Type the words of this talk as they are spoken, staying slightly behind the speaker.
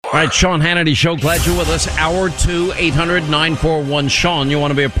All right, Sean Hannity Show. Glad you're with us. Hour 2, 800-941-SEAN. You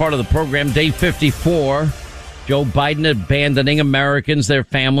want to be a part of the program. Day 54. Joe Biden abandoning Americans, their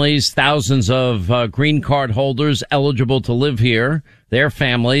families, thousands of green card holders eligible to live here, their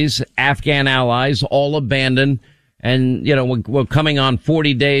families, Afghan allies, all abandoned. And, you know, we're coming on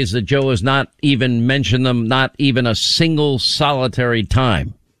 40 days that Joe has not even mentioned them, not even a single solitary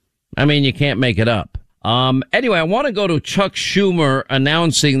time. I mean, you can't make it up. Anyway, I want to go to Chuck Schumer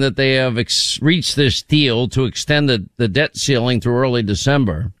announcing that they have reached this deal to extend the debt ceiling through early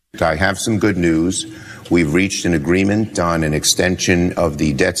December. I have some good news. We've reached an agreement on an extension of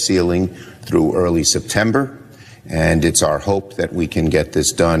the debt ceiling through early September, and it's our hope that we can get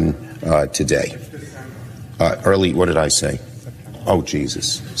this done today. What did I say? Oh,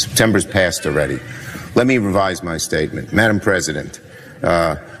 Jesus. September's passed already. Let me revise my statement. Madam President,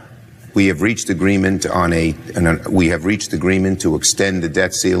 we have reached agreement to extend the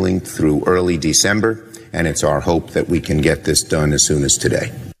debt ceiling through early December, and it's our hope that we can get this done as soon as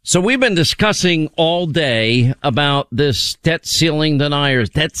today. So we've been discussing all day about this debt ceiling deniers.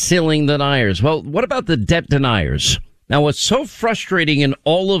 Well, what about the debt deniers? Now, what's so frustrating in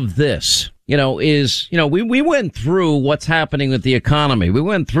all of this, is, we went through what's happening with the economy. We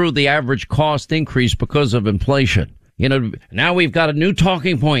went through the average cost increase because of inflation. Now we've got a new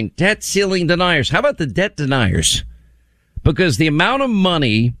talking point, debt ceiling deniers. How about the debt deniers? Because the amount of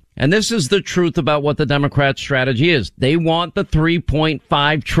money, and this is the truth about what the Democrat strategy is. They want the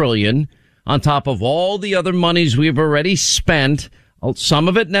 $3.5 trillion on top of all the other monies we've already spent. Some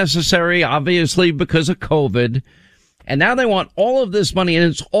of it necessary, obviously, because of COVID. And now they want all of this money, and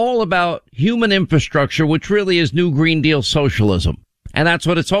it's all about human infrastructure, which really is New Green Deal socialism. And that's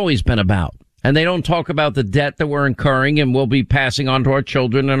what it's always been about. And they don't talk about the debt that we're incurring and we'll be passing on to our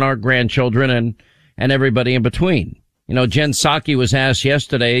children and our grandchildren and everybody in between. Jen Psaki was asked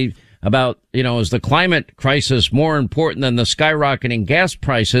yesterday about, is the climate crisis more important than the skyrocketing gas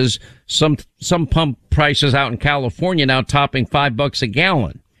prices? Some pump prices out in California now topping $5 a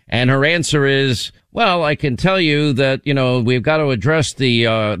gallon. And her answer is, well, I can tell you that, we've got to address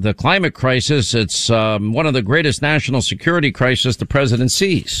the climate crisis. It's one of the greatest national security crises the president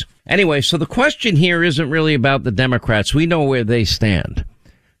sees. Anyway, so the question here isn't really about the Democrats. We know where they stand.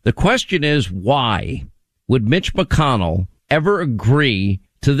 The question is, why would Mitch McConnell ever agree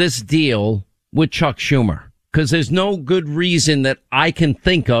to this deal with Chuck Schumer? Because there's no good reason that I can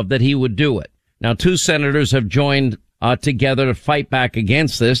think of that he would do it. Now, two senators have joined together to fight back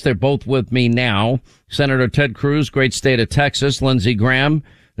against this. They're both with me now. Senator Ted Cruz, great state of Texas. Lindsey Graham,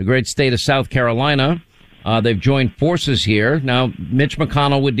 the great state of South Carolina. They've joined forces here. Now, Mitch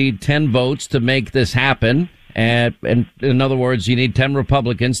McConnell would need 10 votes to make this happen. And in other words, you need 10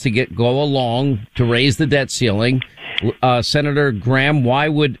 Republicans to go along to raise the debt ceiling. Senator Graham, why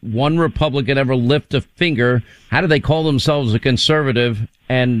would one Republican ever lift a finger? How do they call themselves a conservative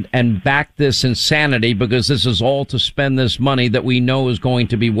and back this insanity? Because this is all to spend this money that we know is going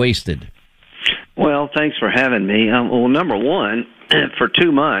to be wasted. Well, thanks for having me. Well, number one, for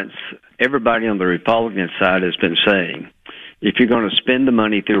 2 months, everybody on the Republican side has been saying, if you're going to spend the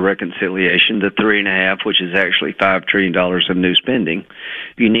money through reconciliation, the $3.5, which is actually $5 trillion of new spending,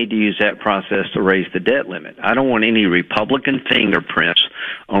 you need to use that process to raise the debt limit. I don't want any Republican fingerprints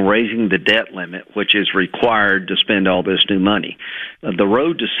on raising the debt limit, which is required to spend all this new money. The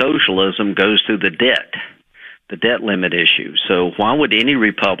road to socialism goes through the debt limit issue. So why would any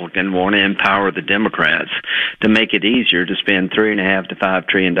Republican want to empower the Democrats to make it easier to spend $3.5 to $5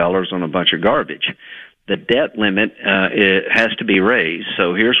 trillion on a bunch of garbage? The debt limit it has to be raised.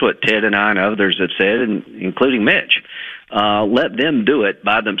 So here's what Ted and I and others have said, including Mitch. Let them do it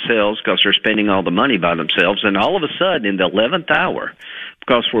by themselves because they're spending all the money by themselves. And all of a sudden, in the 11th hour,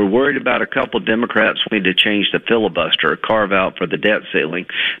 because we're worried about a couple of Democrats wanting to change the filibuster, carve out for the debt ceiling,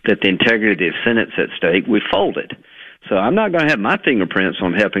 that the integrity of the Senate's at stake, we folded. So I'm not going to have my fingerprints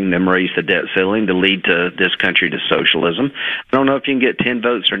on helping them raise the debt ceiling to lead to this country to socialism. I don't know if you can get 10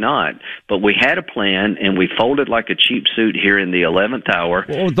 votes or not, but we had a plan, and we folded like a cheap suit here in the 11th hour.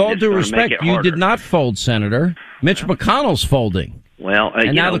 Well, with all due respect, you did not fold, Senator. Mitch McConnell's folding. Well,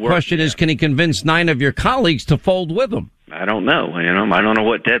 and now the question is, can he convince 9 of your colleagues to fold with him? I don't know. I don't know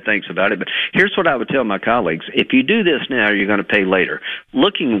what Ted thinks about it, but here's what I would tell my colleagues. If you do this now, you're going to pay later.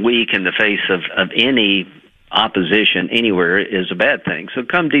 Looking weak in the face of any opposition anywhere is a bad thing. So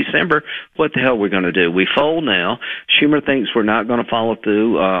come December, what the hell are we going to do? We fold now. Schumer thinks we're not going to follow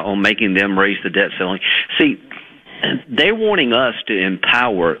through on making them raise the debt ceiling. See, they're wanting us to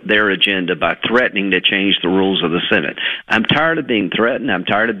empower their agenda by threatening to change the rules of the Senate. I'm tired of being threatened. I'm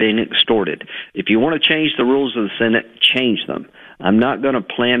tired of being extorted. If you want to change the rules of the Senate, change them. I'm not going to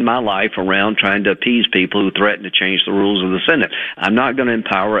plan my life around trying to appease people who threaten to change the rules of the Senate. I'm not going to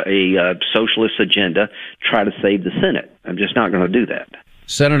empower a socialist agenda to try to save the Senate. I'm just not going to do that.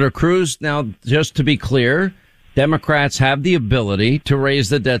 Senator Cruz, now, just to be clear, Democrats have the ability to raise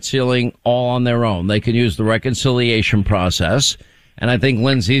the debt ceiling all on their own. They can use the reconciliation process. And I think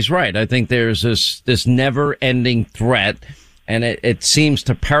Lindsey's right. I think there's this never-ending threat, and it seems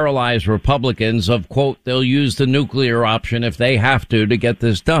to paralyze Republicans of, quote, they'll use the nuclear option if they have to get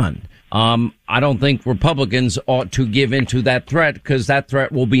this done. I don't think Republicans ought to give into that threat because that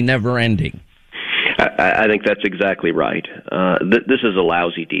threat will be never-ending. I think that's exactly right. This is a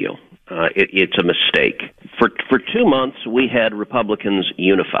lousy deal. It's a mistake. For 2 months, we had Republicans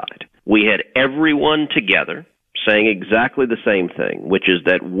unified. We had everyone together saying exactly the same thing, which is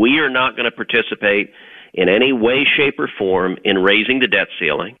that we are not going to participate in any way, shape, or form in raising the debt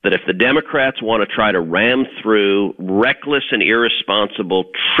ceiling, that if the Democrats want to try to ram through reckless and irresponsible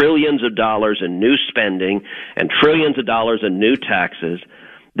trillions of dollars in new spending and trillions of dollars in new taxes,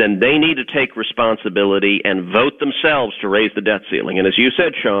 then they need to take responsibility and vote themselves to raise the debt ceiling. And as you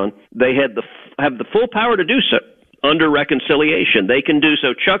said, Sean, they have the full power to do so under reconciliation. They can do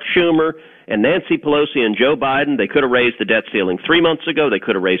so. Chuck Schumer and Nancy Pelosi and Joe Biden, they could have raised the debt ceiling 3 months ago. They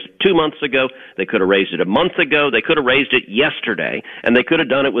could have raised it 2 months ago. They could have raised it a month ago. They could have raised it yesterday. And they could have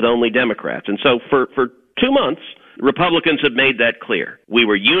done it with only Democrats. And so for 2 months, Republicans have made that clear. We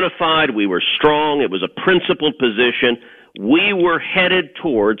were unified. We were strong. It was a principled position. We were headed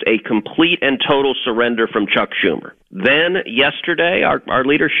towards a complete and total surrender from Chuck Schumer. Then yesterday, our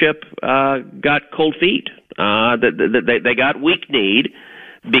leadership got cold feet. They got weak-kneed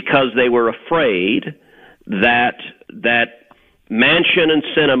because they were afraid that Manchin and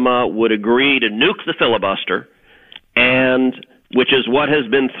Sinema would agree to nuke the filibuster, and which is what has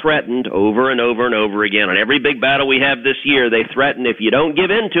been threatened over and over and over again. On every big battle we have this year, they threaten, if you don't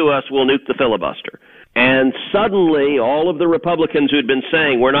give in to us, we'll nuke the filibuster. And suddenly, all of the Republicans who'd been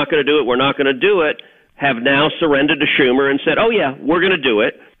saying, we're not going to do it, have now surrendered to Schumer and said, oh, yeah, we're going to do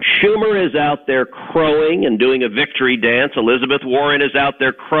it. Schumer is out there crowing and doing a victory dance. Elizabeth Warren is out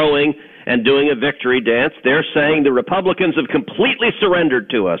there crowing and doing a victory dance. They're saying the Republicans have completely surrendered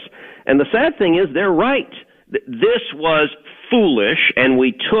to us. And the sad thing is they're right. This was foolish, and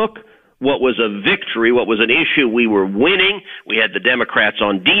we took what was a victory, what was an issue. We were winning. We had the Democrats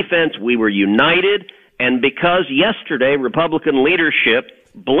on defense. We were united. And because yesterday Republican leadership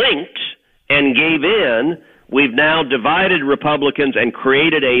blinked and gave in, we've now divided Republicans and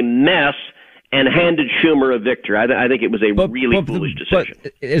created a mess and handed Schumer a victory. I think it was a really foolish decision.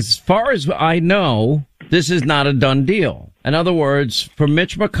 But as far as I know, this is not a done deal. In other words, for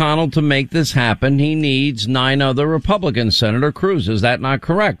Mitch McConnell to make this happen, he needs 9 other Republicans. Senator Cruz, is that not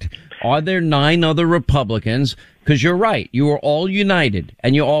correct? Are there 9 other Republicans? Because you're right. You were all united,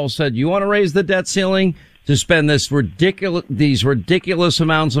 and you all said, you want to raise the debt ceiling to spend these ridiculous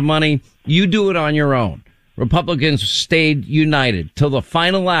amounts of money? You do it on your own. Republicans stayed united till the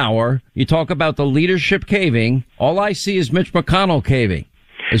final hour. You talk about the leadership caving. All I see is Mitch McConnell caving.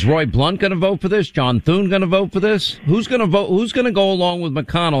 Is Roy Blunt going to vote for this? John Thune going to vote for this? Who's going to vote? Who's going to go along with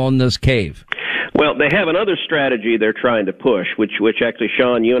McConnell in this cave? Well, they have another strategy they're trying to push, which actually,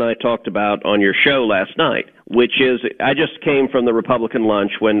 Sean, you and I talked about on your show last night, which is, I just came from the Republican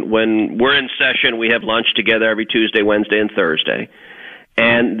lunch. When we're in session, we have lunch together every Tuesday, Wednesday, and Thursday.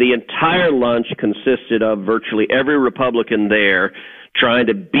 And the entire lunch consisted of virtually every Republican there trying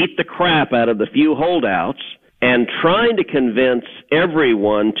to beat the crap out of the few holdouts and trying to convince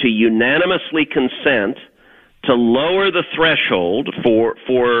everyone to unanimously consent to lower the threshold for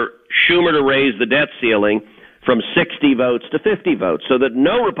Schumer to raise the debt ceiling from 60 votes to 50 votes, so that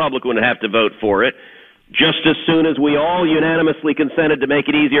no Republican would have to vote for it, just as soon as we all unanimously consented to make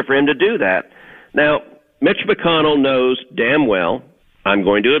it easier for him to do that. Now, Mitch McConnell knows damn well I'm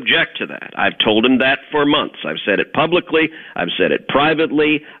going to object to that. I've told him that for months. I've said it publicly. I've said it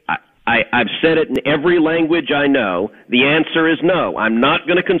privately. I've said it in every language I know. The answer is no. I'm not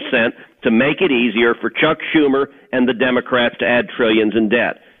going to consent to make it easier for Chuck Schumer and the Democrats to add trillions in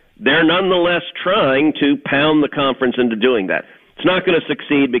debt. They're nonetheless trying to pound the conference into doing that. It's not going to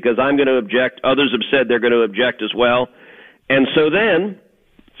succeed because I'm going to object. Others have said they're going to object as well. And so then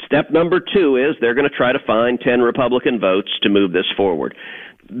step number 2 is they're going to try to find 10 Republican votes to move this forward.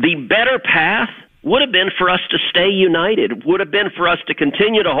 The better path would have been for us to stay united, would have been for us to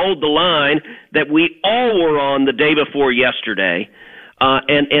continue to hold the line that we all were on the day before yesterday,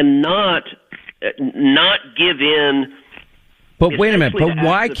 and not give in. But wait a minute. But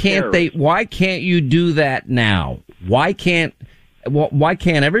why can't you do that now? Why can't Why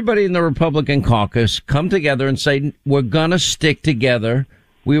can't everybody in the Republican caucus come together and say, we're going to stick together?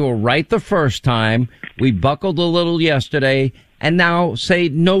 We were right the first time. We buckled a little yesterday, and now say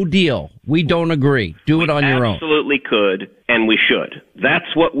no deal. We don't agree. Do it on your own. Absolutely could, and we should.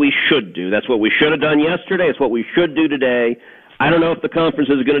 That's what we should do. That's what we should have done yesterday. It's what we should do today. I don't know if the conference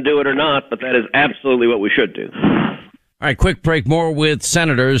is going to do it or not, but that is absolutely what we should do. All right, quick break. More with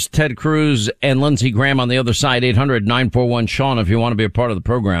Senators Ted Cruz and Lindsey Graham on the other side. 800-941-SEAN if you want to be a part of the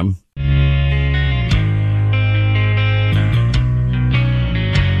program.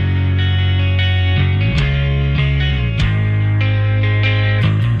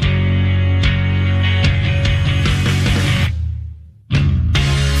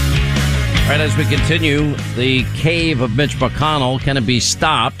 All right, as we continue, the cave of Mitch McConnell, can it be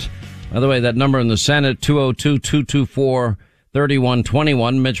stopped? By the way, that number in the Senate,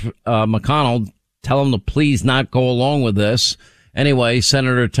 202-224-3121. Mitch McConnell, tell him to please not go along with this. Anyway,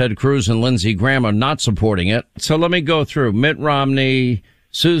 Senator Ted Cruz and Lindsey Graham are not supporting it. So let me go through. Mitt Romney,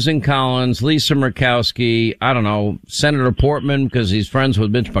 Susan Collins, Lisa Murkowski, I don't know, Senator Portman, because he's friends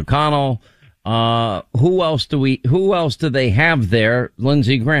with Mitch McConnell. Who else do they have there?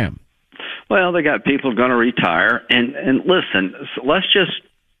 Lindsey Graham. Well, they got people going to retire. And listen, so let's just...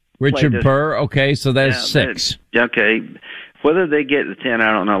 Richard Burr, okay, so that's 6. Okay, whether they get the 10,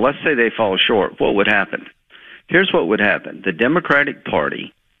 I don't know. Let's say they fall short. What would happen? Here's what would happen. The Democratic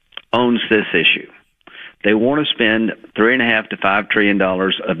Party owns this issue. They want to spend $3.5 to $5 trillion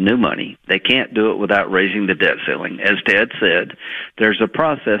of new money. They can't do it without raising the debt ceiling. As Ted said, there's a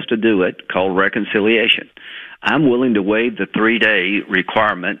process to do it called reconciliation. I'm willing to waive the 3-day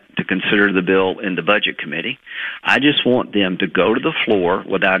requirement to consider the bill in the Budget Committee. I just want them to go to the floor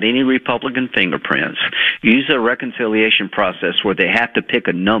without any Republican fingerprints, use a reconciliation process where they have to pick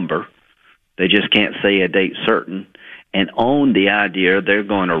a number. They just can't say a date certain, and own the idea they're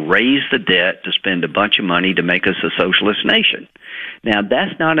going to raise the debt to spend a bunch of money to make us a socialist nation. Now,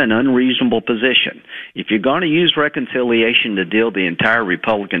 that's not an unreasonable position. If you're going to use reconciliation to deal the entire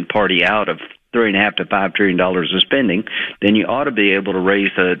Republican Party out of $3.5 to $5 trillion of spending, then you ought to be able to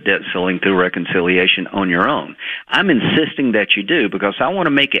raise the debt ceiling through reconciliation on your own. I'm insisting that you do because I want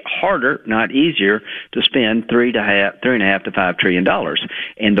to make it harder, not easier, to spend $3.5 to $5 trillion.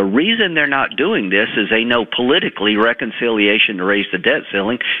 And the reason they're not doing this is they know politically reconciliation to raise the debt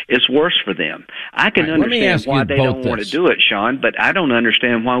ceiling is worse for them. I can understand why they don't want to do it, Sean, but I don't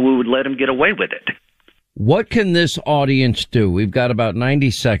understand why we would let them get away with it. What can this audience do? We've got about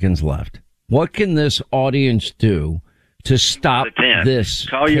 90 seconds left. What can this audience do to stop this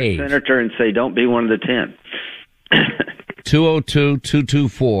Call cave? Your senator and say, don't be one of the 10.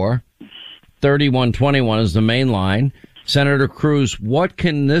 202-224-3121 is the main line. Senator Cruz, what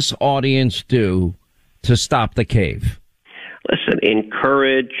can this audience do to stop the cave? Listen,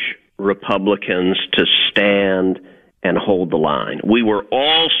 encourage Republicans to stand and hold the line. We were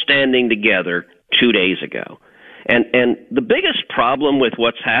all standing together 2 days ago. And the biggest problem with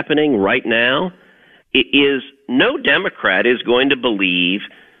what's happening right now is no Democrat is going to believe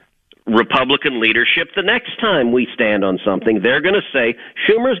Republican leadership the next time we stand on something. They're going to say,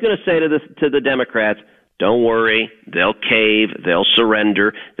 Schumer's going to say to the Democrats, don't worry, they'll cave, they'll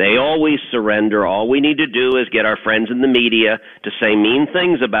surrender. They always surrender. All we need to do is get our friends in the media to say mean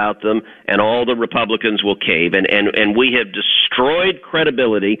things about them, and all the Republicans will cave. And we have destroyed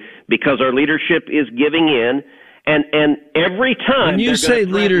credibility because our leadership is giving in. And every time... When you say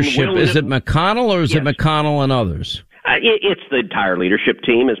leadership, is it McConnell or is it McConnell and others? It's the entire leadership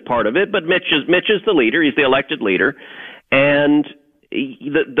team is part of it, but Mitch is the leader. He's the elected leader. And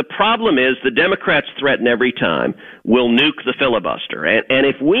the problem is the Democrats threaten every time, we'll nuke the filibuster. And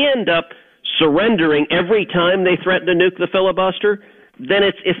if we end up surrendering every time they threaten to nuke the filibuster, then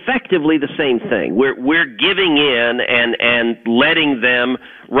it's effectively the same thing. We're giving in and letting them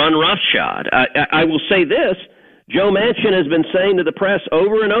run roughshod. I will say this. Joe Manchin has been saying to the press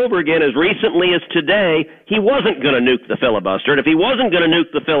over and over again, as recently as today, he wasn't going to nuke the filibuster. And if he wasn't going to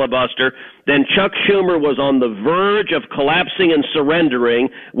nuke the filibuster, then Chuck Schumer was on the verge of collapsing and surrendering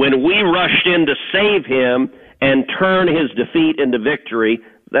when we rushed in to save him and turn his defeat into victory.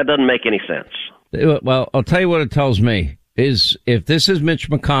 That doesn't make any sense. Well, I'll tell you what it tells me is if this is Mitch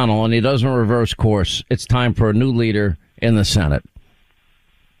McConnell and he doesn't reverse course, it's time for a new leader in the Senate.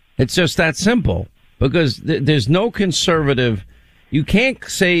 It's just that simple. Because there's no conservative. You can't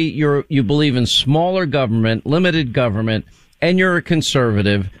say you believe in smaller government, limited government, and you're a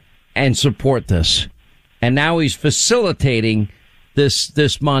conservative and support this. And now he's facilitating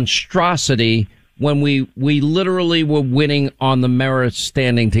this monstrosity when we literally were winning on the merits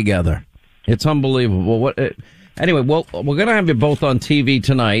standing together. It's unbelievable. Anyway, well, we're going to have you both on TV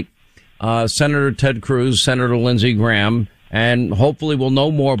tonight. Senator Ted Cruz, Senator Lindsey Graham, and hopefully we'll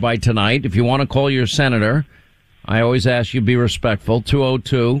know more by tonight. If you want to call your senator, I always ask you be respectful.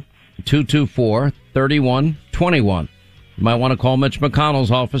 202-224-3121. You might want to call Mitch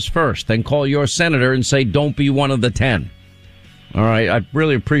McConnell's office first, then call your senator and say, don't be one of the 10. All right. I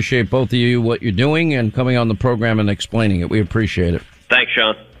really appreciate both of you, what you're doing and coming on the program and explaining it. We appreciate it. Thanks,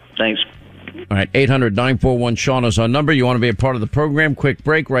 Sean. Thanks. All right. 800-941-SEAN is our number. You want to be a part of the program? Quick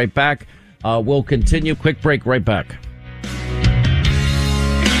break. Right back. We'll continue. Quick break. Right back.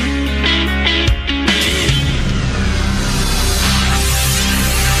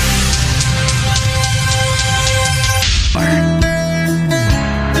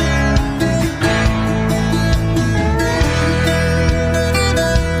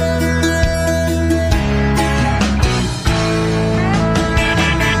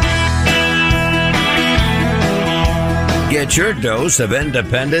 Get your dose of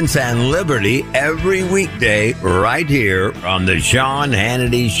independence and liberty every weekday right here on the Sean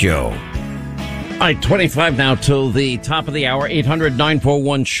Hannity Show. All right, 25 now till the top of the hour.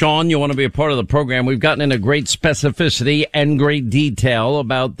 800-941-SEAN. You want to be a part of the program. We've gotten into great specificity and great detail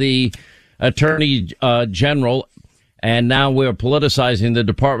about the Attorney General, and now we're politicizing the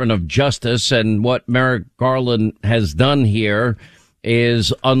Department of Justice, and what Merrick Garland has done here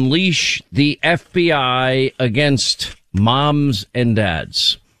is unleash the FBI against moms and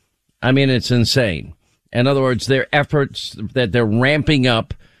dads. I mean, it's insane. In other words, their efforts that they're ramping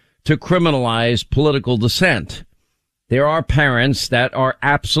up to criminalize political dissent. There are parents that are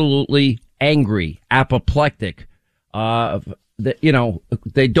absolutely angry, apoplectic.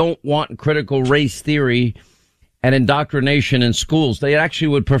 They don't want critical race theory and indoctrination in schools. They actually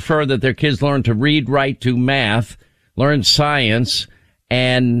would prefer that their kids learn to read, write, do math, learn science,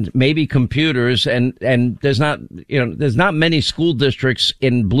 and maybe computers, and there's not many school districts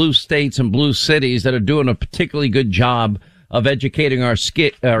in blue states and blue cities that are doing a particularly good job of educating our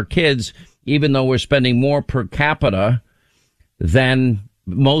kids, even though we're spending more per capita than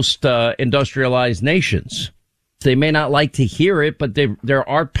most industrialized nations. They may not like to hear it, but there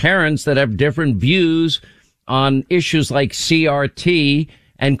are parents that have different views on issues like CRT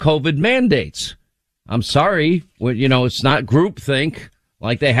and COVID mandates. I'm sorry, it's not groupthink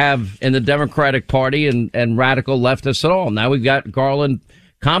like they have in the Democratic Party and radical leftists at all. Now we've got Garland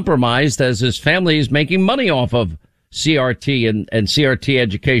compromised as his family is making money off of CRT and CRT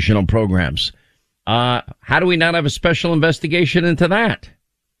educational programs. How do we not have a special investigation into that?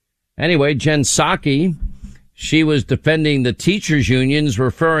 Anyway, Jen Psaki, she was defending the teachers unions,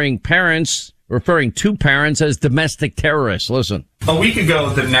 referring to parents as domestic terrorists. Listen. A week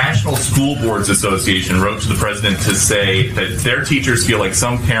ago, the National School Boards Association wrote to the president to say that their teachers feel like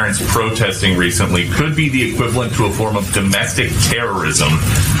some parents protesting recently could be the equivalent to a form of domestic terrorism.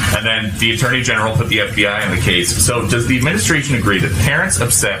 And then the Attorney General put the FBI on the case. So does the administration agree that parents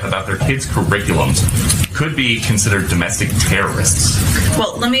upset about their kids' curriculums could be considered domestic terrorists?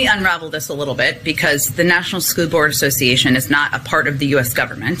 Well, let me unravel this a little bit, because the National School Board Association is not a part of the U.S.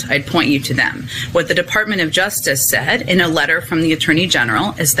 government. I'd point you to them. What the Department of Justice said in a letter from the Attorney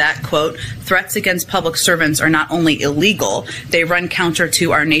General is that, quote, threats against public servants are not only illegal, they run counter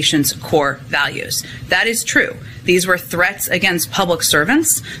to our nation's core values. That is true. These were threats against public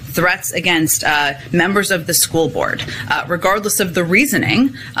servants, threats against members of the school board. Regardless of the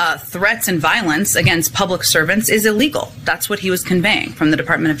reasoning, threats and violence against public servants is illegal. That's what he was conveying from the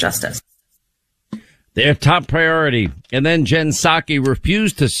Department of Justice. Their top priority. And then Jen Psaki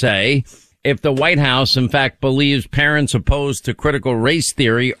refused to say if the White House, in fact, believes parents opposed to critical race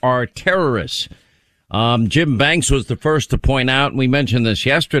theory are terrorists. Jim Banks was the first to point out, and we mentioned this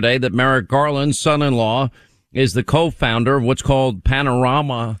yesterday, that Merrick Garland's son-in-law is the co-founder of what's called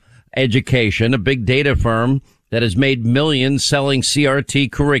Panorama Education, a big data firm that has made millions selling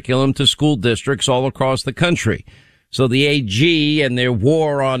CRT curriculum to school districts all across the country. So the AG and their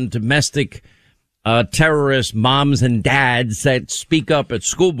war on domestic terrorist moms and dads that speak up at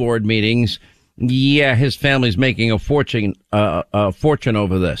school board meetings, yeah, his family's making a fortune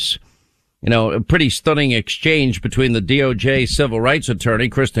over this. A pretty stunning exchange between the DOJ civil rights attorney,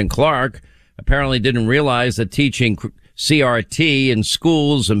 Kristen Clark, apparently didn't realize that teaching CRT in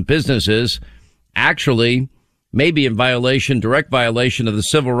schools and businesses actually may be in direct violation of the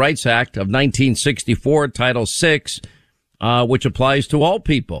Civil Rights Act of 1964, Title VI, which applies to all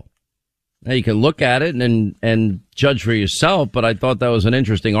people. Now, you can look at it and judge for yourself, but I thought that was an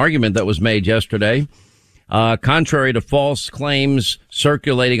interesting argument that was made yesterday. Contrary to false claims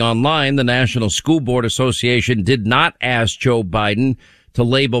circulating online, the National School Board Association did not ask Joe Biden to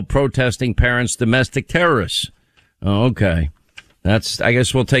label protesting parents domestic terrorists. Oh, okay. I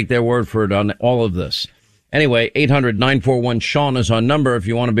guess we'll take their word for it on all of this. Anyway, 800-941-SEAN is our number if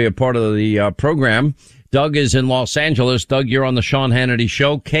you want to be a part of the program. Doug is in Los Angeles. Doug, you're on the Sean Hannity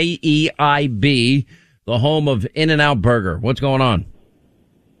Show, KEIB, the home of In-N-Out Burger. What's going on?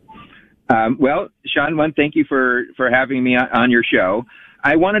 Well, Sean, thank you for having me on your show.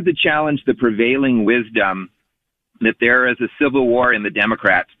 I wanted to challenge the prevailing wisdom that there is a civil war in the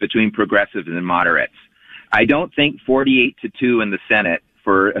Democrats between progressives and moderates. I don't think 48-2 in the Senate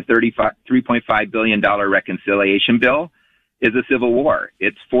for a $3.5 billion reconciliation bill is a civil war.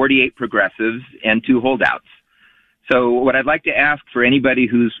 It's 48 progressives and 2 holdouts. So what I'd like to ask for anybody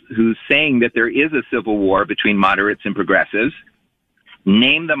who's saying that there is a civil war between moderates and progressives,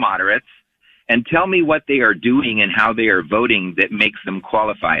 name the moderates and tell me what they are doing and how they are voting that makes them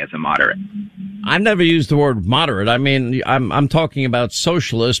qualify as a moderate. I've never used the word moderate. I mean, I'm talking about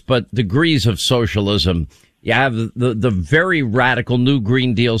socialist, but degrees of socialism. You have the very radical New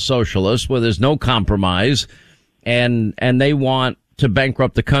Green Deal socialists where there's no compromise, and they want to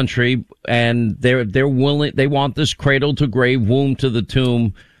bankrupt the country, and they're willing. They want this cradle to grave, womb to the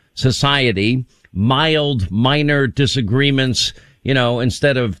tomb society. Minor disagreements.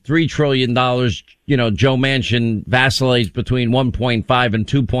 Instead of $3 trillion, Joe Manchin vacillates between 1.5 and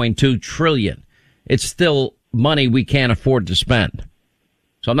 2.2 trillion. It's still money we can't afford to spend.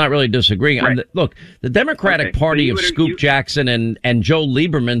 So I'm not really disagreeing. Right. Look, the Democratic Party of Scoop Jackson and Joe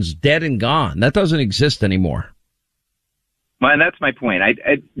Lieberman's dead and gone. That doesn't exist anymore. Well, and that's my point. I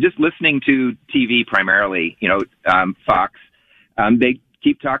just listening to TV primarily, Fox, they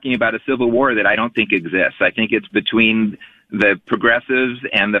keep talking about a civil war that I don't think exists. I think it's between the progressives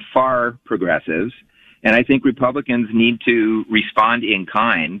and the far progressives. And I think Republicans need to respond in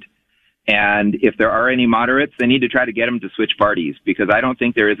kind. And if there are any moderates, they need to try to get them to switch parties, because I don't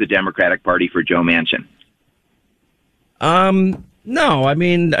think there is a Democratic Party for Joe Manchin. No, I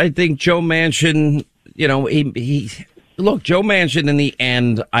mean, I think Joe Manchin, Joe Manchin in the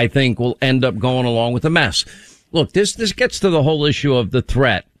end, I think will end up going along with the mess. Look, this gets to the whole issue of the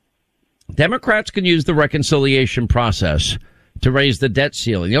threat. Democrats can use the reconciliation process to raise the debt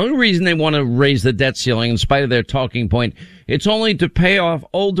ceiling. The only reason they want to raise the debt ceiling, in spite of their talking point, it's only to pay off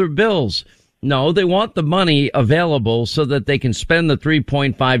older bills. No, they want the money available so that they can spend the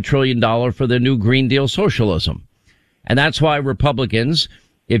 $3.5 trillion for their new Green Deal socialism. And that's why Republicans,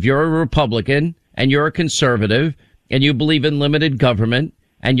 if you're a Republican and you're a conservative and you believe in limited government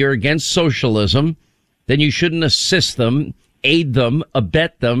and you're against socialism, then you shouldn't assist them, aid them,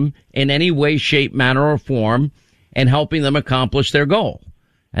 abet them in any way, shape, manner, or form in helping them accomplish their goal.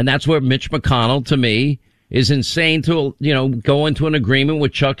 And that's where Mitch McConnell, to me, is insane to, go into an agreement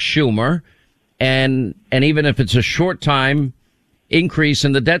with Chuck Schumer. And even if it's a short time increase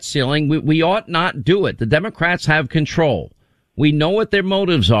in the debt ceiling, we ought not do it. The Democrats have control. We know what their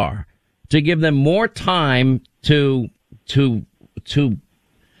motives are. To give them more time to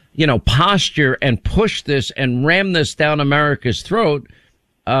posture and push this and ram this down America's throat,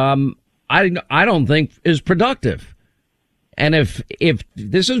 I don't think is productive. And if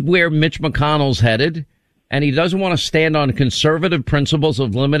this is where Mitch McConnell's headed, and he doesn't want to stand on conservative principles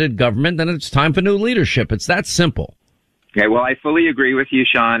of limited government, then it's time for new leadership. It's that simple. Okay, well, I fully agree with you,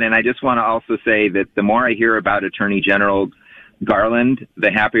 Sean, and I just want to also say that the more I hear about Attorney General Garland,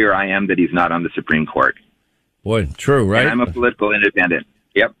 the happier I am that he's not on the Supreme Court. Boy, true, right? And I'm a political independent.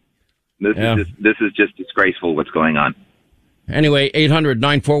 Yep. This is just disgraceful what's going on. Anyway,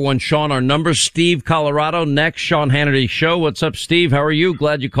 800-941-SEAN, our number. Steve, Colorado, next. Sean Hannity Show. What's up, Steve? How are you?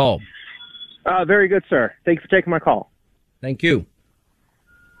 Glad you called. Very good, sir. Thanks for taking my call. Thank you.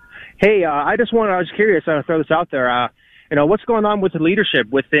 Hey, I was curious, I'll throw this out there. What's going on with the leadership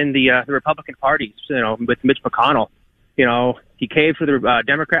within the Republican parties, with Mitch McConnell? He caved for the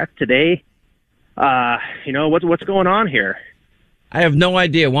Democrats today. What's going on here? I have no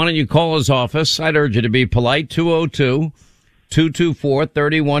idea. Why don't you call his office? I'd urge you to be polite.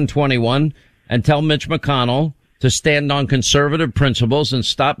 202-224-3121, and tell Mitch McConnell to stand on conservative principles and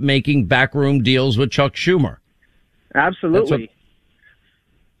stop making backroom deals with Chuck Schumer. Absolutely.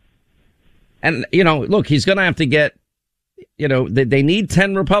 Look, he's going to have to get, they need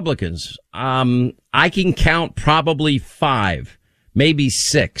 10 Republicans. I can count probably 5, maybe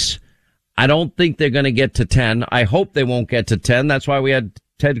 6. I don't think they're going to get to 10. I hope they won't get to 10. That's why we had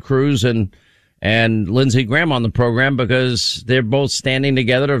Ted Cruz and Lindsey Graham on the program, because they're both standing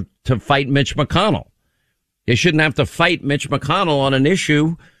together to fight Mitch McConnell. They shouldn't have to fight Mitch McConnell on an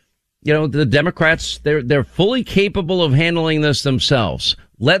issue. The Democrats, they're fully capable of handling this themselves.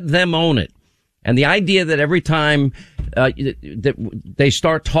 Let them own it. And the idea that every time they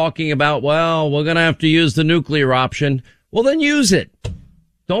start talking about, well, we're going to have to use the nuclear option. Well, then use it.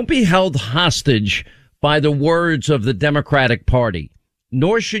 Don't be held hostage by the words of the Democratic Party,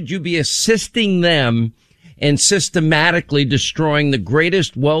 nor should you be assisting them in systematically destroying the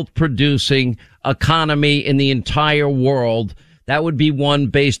greatest wealth-producing economy in the entire world. That would be one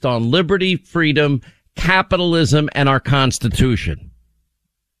based on liberty, freedom, capitalism, and our Constitution.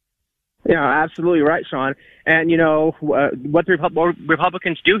 Yeah, absolutely right, Sean. And, you know, what the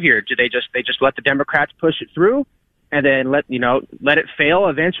Republicans do here, do they just let the Democrats push it through and then let it fail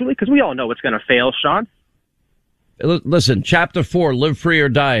eventually? Because we all know it's going to fail, Sean. Listen, Chapter 4, Live Free or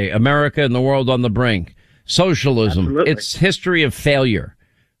Die, America and the World on the Brink. Socialism, Absolutely. It's history of failure.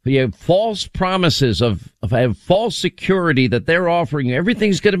 You have false promises of false security that they're offering you.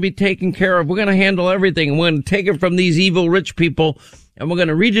 Everything's going to be taken care of. We're going to handle everything. And we're going to take it from these evil rich people, and we're going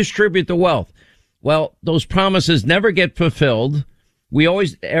to redistribute the wealth. Well, those promises never get fulfilled. We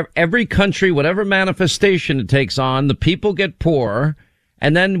always, every country, whatever manifestation it takes on, the people get poorer,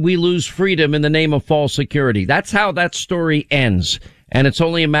 and then we lose freedom in the name of false security. That's how that story ends. And it's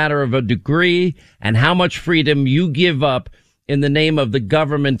only a matter of a degree and how much freedom you give up in the name of the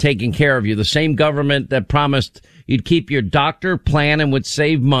government taking care of you. The same government that promised you'd keep your doctor plan and would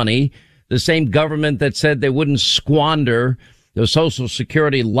save money. The same government that said they wouldn't squander the Social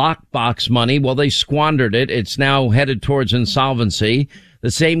Security lockbox money. Well, they squandered it. It's now headed towards insolvency.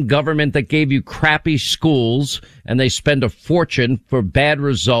 The same government that gave you crappy schools and they spend a fortune for bad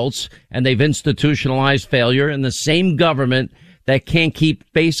results and they've institutionalized failure. And the same government that can't keep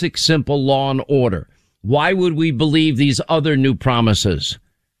basic, simple law and order. Why would we believe these other new promises?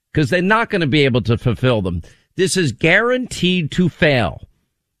 Because they're not going to be able to fulfill them. This is guaranteed to fail.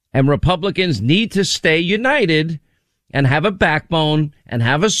 And Republicans need to stay united and have a backbone and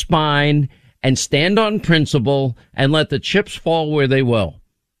have a spine and stand on principle and let the chips fall where they will.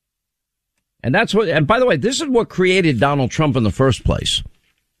 And that's what, and by the way, this is what created Donald Trump in the first place.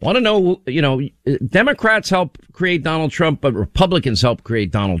 Want to know, Democrats helped create Donald Trump, but Republicans helped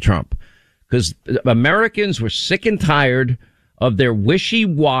create Donald Trump because Americans were sick and tired of their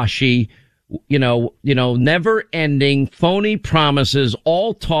wishy-washy, never ending phony promises,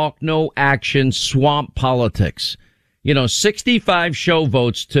 all talk, no action, swamp politics. 65 show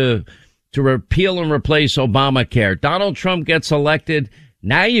votes to repeal and replace Obamacare. Donald Trump gets elected.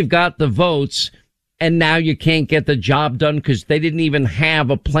 Now you've got the votes. And now you can't get the job done because they didn't even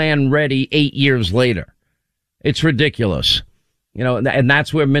have a plan ready 8 years later. It's ridiculous. And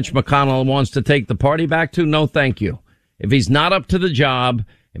that's where Mitch McConnell wants to take the party back to. No, thank you. If he's not up to the job,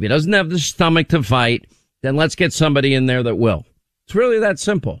 if he doesn't have the stomach to fight, then let's get somebody in there that will. It's really that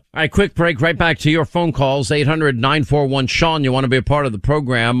simple. All right, quick break. Right back to your phone calls. 800-941-SEAN. You want to be a part of the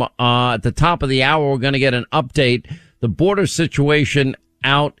program. At the top of the hour, we're going to get an update. The border situation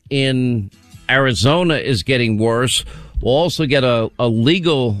out in Arizona is getting worse. We'll also get a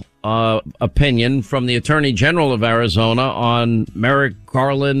legal opinion from the Attorney General of Arizona on Merrick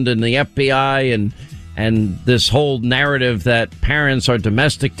Garland and the FBI and this whole narrative that parents are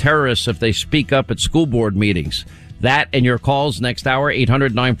domestic terrorists if they speak up at school board meetings. That and your calls next hour,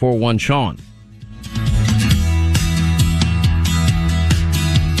 800-941-SEAN.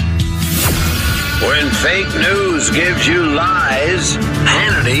 When fake news gives you lies,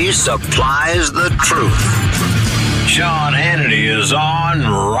 Hannity supplies the truth. Sean Hannity is on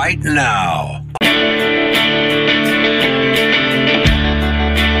right now.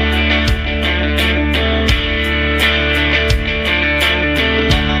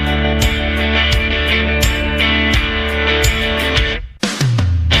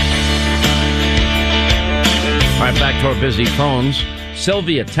 All right, back to our busy phones.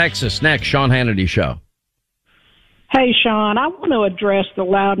 Sylvia, Texas, next. Sean Hannity Show. Hey, Sean, I want to address the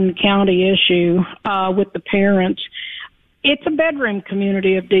Loudoun County issue with the parents. It's a bedroom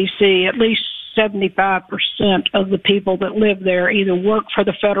community of D.C. At least 75% of the people that live there either work for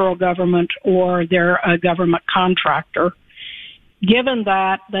the federal government or they're a government contractor. Given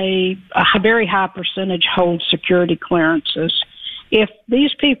that a very high percentage hold security clearances, if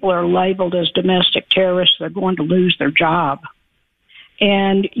these people are labeled as domestic terrorists, they're going to lose their job.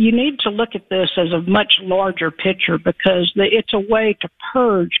 And you need to look at this as a much larger picture because it's a way to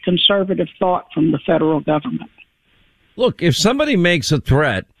purge conservative thought from the federal government. Look, if somebody makes a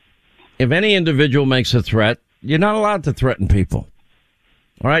threat, if any individual makes a threat, you're not allowed to threaten people.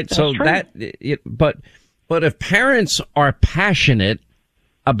 All right. That's true. But if parents are passionate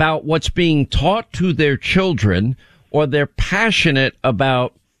about what's being taught to their children, or they're passionate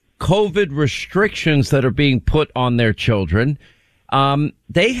about COVID restrictions that are being put on their children,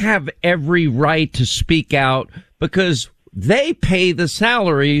 they have every right to speak out because they pay the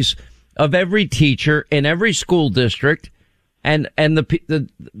salaries of every teacher in every school district and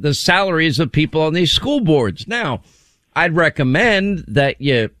the salaries of people on these school boards. Now, I'd recommend that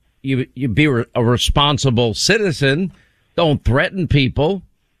you be a responsible citizen. Don't threaten people,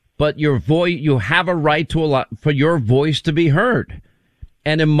 but you have a right for your voice to be heard.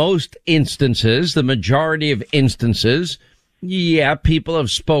 And in most instances, the majority of instances, yeah, people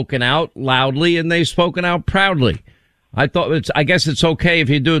have spoken out loudly and they've spoken out proudly. I guess it's okay if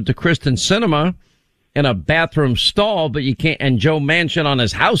you do it to Kristen Sinema in a bathroom stall, but you can't, and Joe Manchin on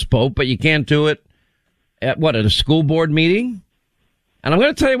his houseboat, but you can't do it at a school board meeting? And I'm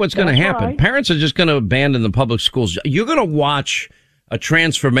going to tell you what's going to happen. Right. Parents are just going to abandon the public schools. You're going to watch a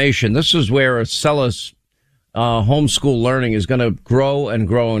transformation. This is where Acella's homeschool learning is going to grow and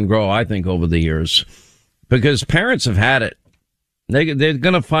grow and grow, I think, over the years, because parents have had it. They're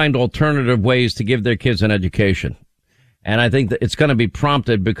going to find alternative ways to give their kids an education. And I think that it's going to be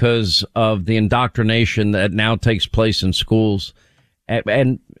prompted because of the indoctrination that now takes place in schools.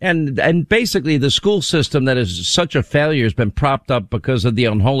 And basically the school system that is such a failure has been propped up because of the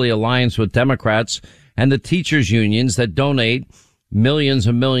unholy alliance with Democrats and the teachers unions that donate millions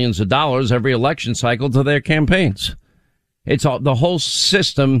and millions of dollars every election cycle to their campaigns. It's all, the whole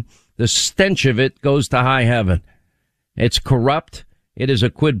system, the stench of it goes to high heaven. It's corrupt. It is a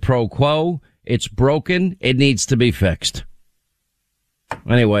quid pro quo. It's broken. It needs to be fixed.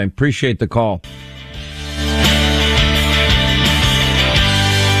 Anyway, appreciate the call.